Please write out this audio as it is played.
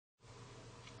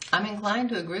I'm inclined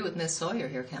to agree with Miss Sawyer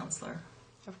here, Counselor.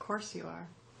 Of course you are.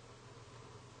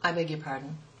 I beg your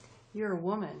pardon? You're a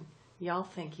woman. Y'all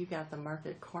think you got the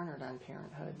market cornered on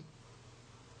parenthood.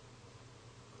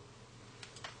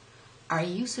 Are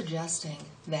you suggesting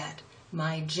that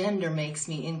my gender makes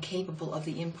me incapable of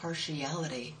the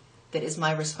impartiality that is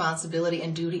my responsibility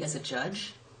and duty as a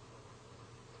judge?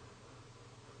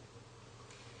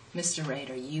 Mr.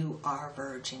 Rader, you are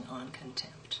verging on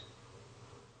contempt.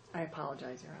 I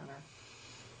apologize, Your Honor.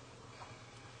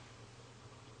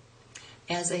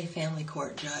 As a family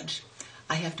court judge,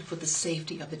 I have to put the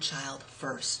safety of the child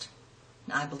first.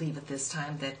 And I believe at this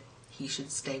time that he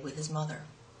should stay with his mother.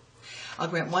 I'll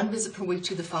grant one visit per week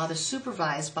to the father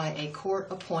supervised by a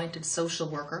court-appointed social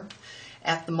worker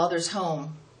at the mother's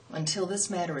home until this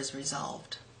matter is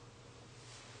resolved.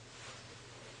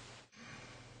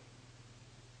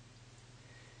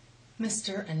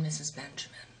 Mr. and Mrs.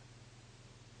 Benjamin,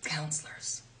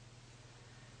 counselors,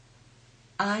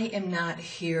 I am not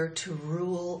here to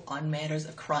rule on matters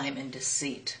of crime and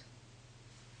deceit.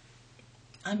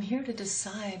 I'm here to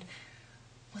decide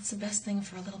what's the best thing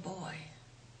for a little boy.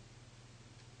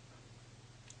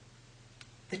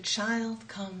 The child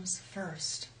comes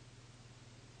first,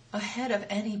 ahead of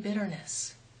any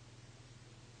bitterness.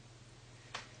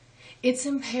 It's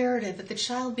imperative that the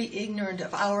child be ignorant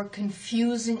of our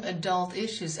confusing adult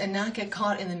issues and not get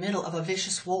caught in the middle of a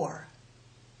vicious war.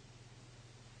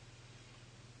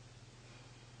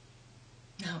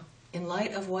 Now, in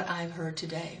light of what I've heard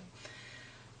today,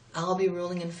 I'll be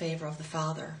ruling in favor of the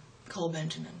father, Cole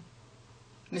Benjamin.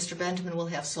 Mr. Benjamin will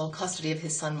have sole custody of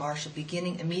his son Marshall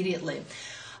beginning immediately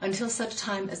until such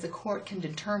time as the court can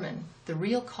determine the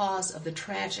real cause of the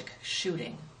tragic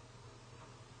shooting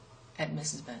at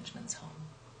Mrs. Benjamin's home.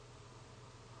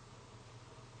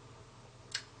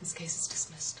 This case is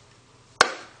dismissed.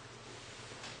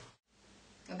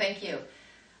 Thank you.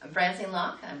 I'm Francine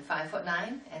Locke. I'm 5'9",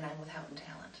 and I'm with Houghton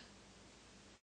Talent.